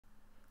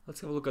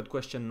Let's have a look at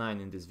question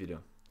 9 in this video.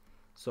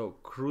 So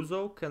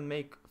Crusoe can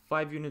make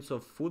 5 units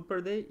of food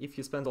per day if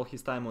he spends all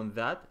his time on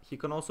that. He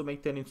can also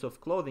make 10 units of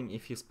clothing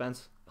if he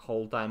spends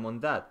whole time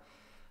on that.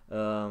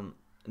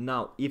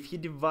 Now, if he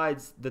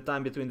divides the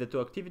time between the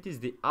two activities,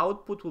 the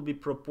output will be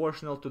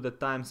proportional to the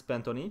time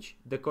spent on each.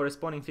 The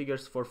corresponding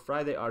figures for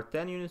Friday are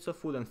 10 units of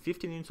food and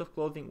 15 units of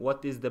clothing.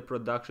 What is the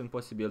production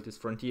possibilities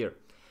frontier?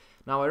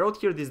 Now I wrote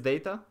here this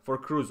data for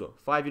Crusoe: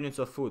 5 units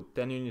of food,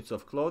 10 units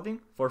of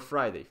clothing. For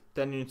Friday,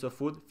 10 units of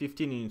food,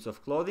 15 units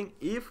of clothing,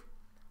 if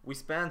we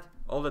spend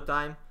all the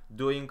time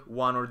doing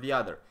one or the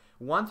other.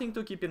 One thing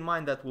to keep in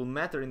mind that will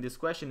matter in this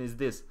question is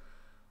this: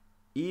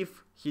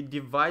 if he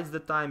divides the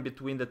time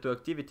between the two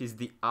activities,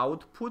 the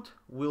output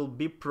will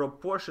be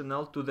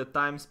proportional to the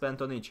time spent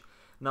on each.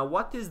 Now,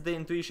 what is the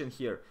intuition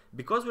here?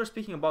 Because we're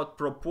speaking about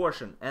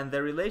proportion and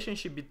the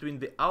relationship between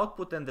the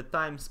output and the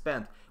time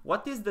spent,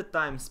 what is the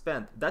time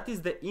spent? That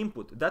is the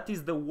input. That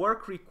is the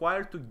work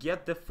required to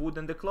get the food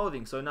and the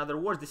clothing. So in other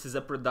words, this is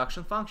a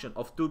production function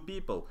of two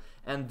people,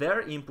 and their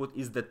input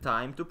is the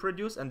time to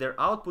produce and their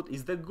output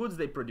is the goods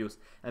they produce.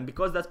 And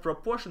because that's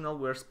proportional,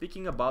 we're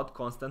speaking about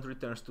constant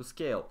returns to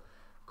scale.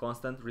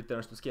 Constant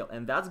returns to scale.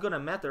 And that's gonna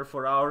matter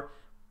for our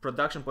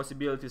production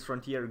possibilities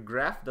frontier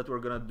graph that we're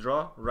gonna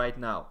draw right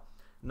now.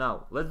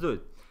 Now, let's do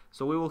it.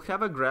 So we will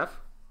have a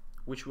graph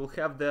which will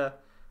have the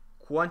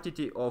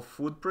quantity of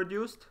food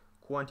produced,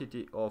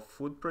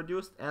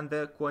 and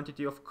the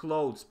quantity of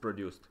clothes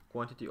produced,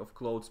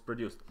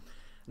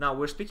 Now,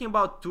 we're speaking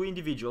about two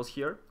individuals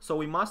here, so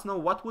we must know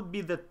what would be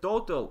the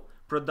total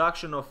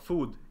production of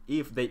food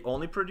if they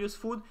only produce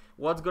food,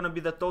 what's going to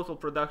be the total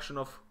production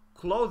of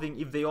clothing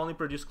if they only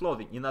produce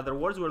clothing. In other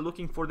words, we're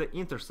looking for the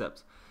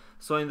intercepts.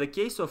 So in the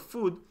case of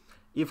food,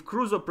 if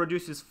Crusoe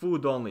produces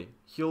food only,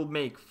 he'll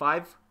make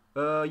 5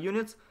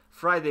 units.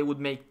 Friday would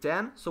make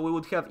 10, so we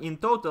would have in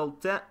total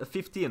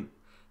 15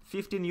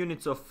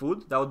 units of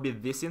food. That would be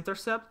this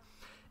intercept.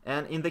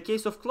 And in the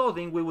case of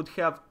clothing, we would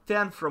have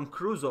 10 from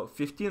Crusoe,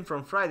 15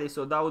 from Friday,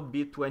 so that would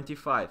be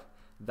 25.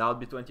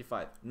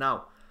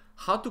 Now,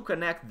 how to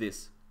connect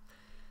this?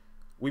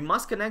 We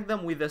must connect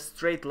them with a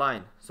straight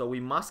line. So we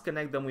must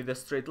connect them with a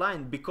straight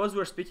line because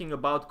we're speaking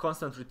about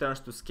constant returns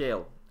to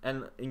scale.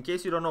 And in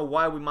case you don't know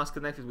why we must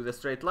connect it with a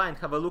straight line,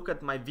 have a look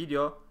at my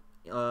video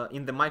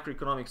in the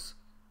microeconomics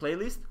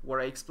playlist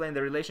where I explain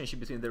the relationship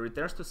between the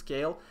returns to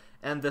scale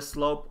and the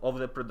slope of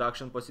the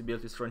production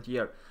possibilities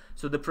frontier.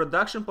 So the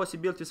production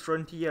possibilities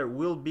frontier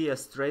will be a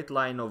straight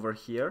line over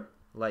here,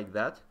 like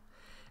that.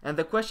 And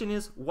the question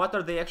is, what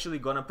are they actually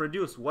gonna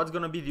produce? What's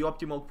gonna be the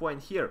optimal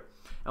point here?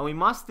 And we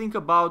must think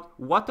about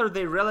what are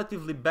they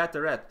relatively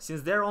better at.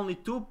 Since there are only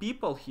two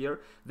people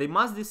here, they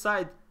must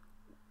decide,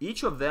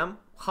 each of them,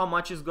 how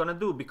much is gonna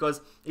do,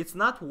 because it's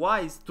not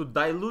wise to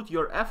dilute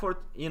your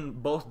effort in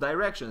both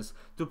directions,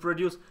 to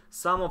produce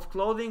some of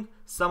clothing,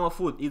 some of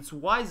food. It's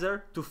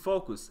wiser to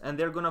focus, and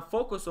they're gonna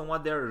focus on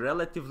what they're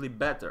relatively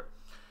better.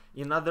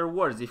 In other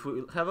words, if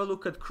we have a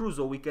look at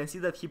Crusoe, we can see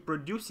that he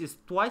produces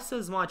twice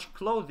as much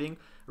clothing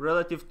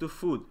relative to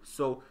food.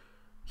 So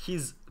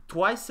he's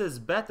twice as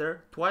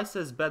better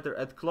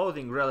at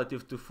clothing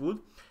relative to food.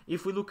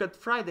 If we look at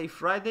Friday,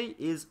 Friday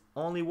is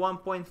only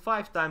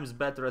 1.5 times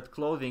better at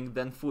clothing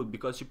than food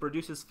because she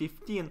produces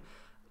 15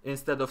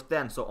 instead of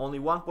 10, so only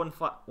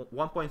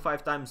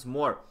 1.5 times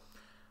more.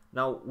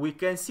 Now we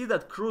can see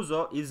that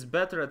Crusoe is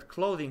better at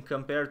clothing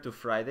compared to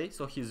Friday,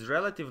 so he's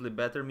relatively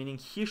better, meaning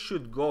he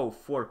should go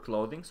for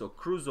clothing. So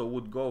Crusoe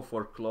would go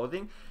for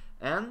clothing,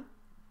 and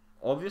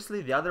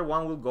obviously the other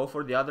one will go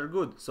for the other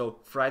good. So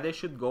Friday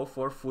should go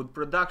for food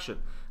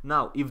production.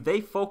 Now, if they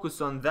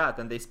focus on that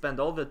and they spend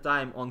all the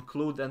time on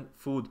clothing and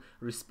food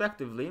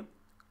respectively,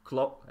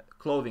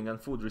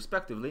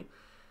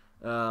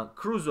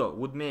 Crusoe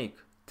would make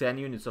 10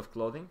 units of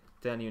clothing,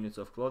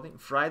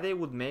 Friday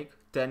would make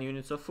 10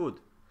 units of food.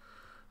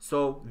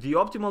 So the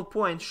optimal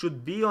point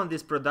should be on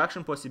this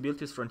production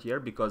possibilities frontier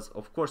because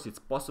of course it's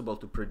possible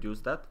to produce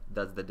that.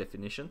 That's the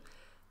definition.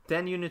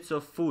 10 units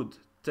of food,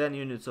 10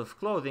 units of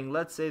clothing,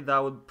 let's say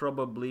that would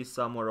probably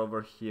somewhere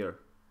over here.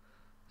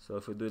 So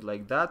if we do it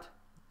like that,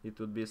 it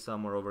would be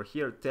somewhere over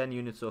here, 10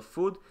 units of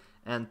food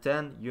and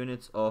 10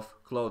 units of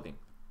clothing.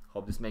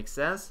 Hope this makes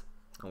sense,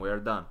 and we are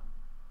done.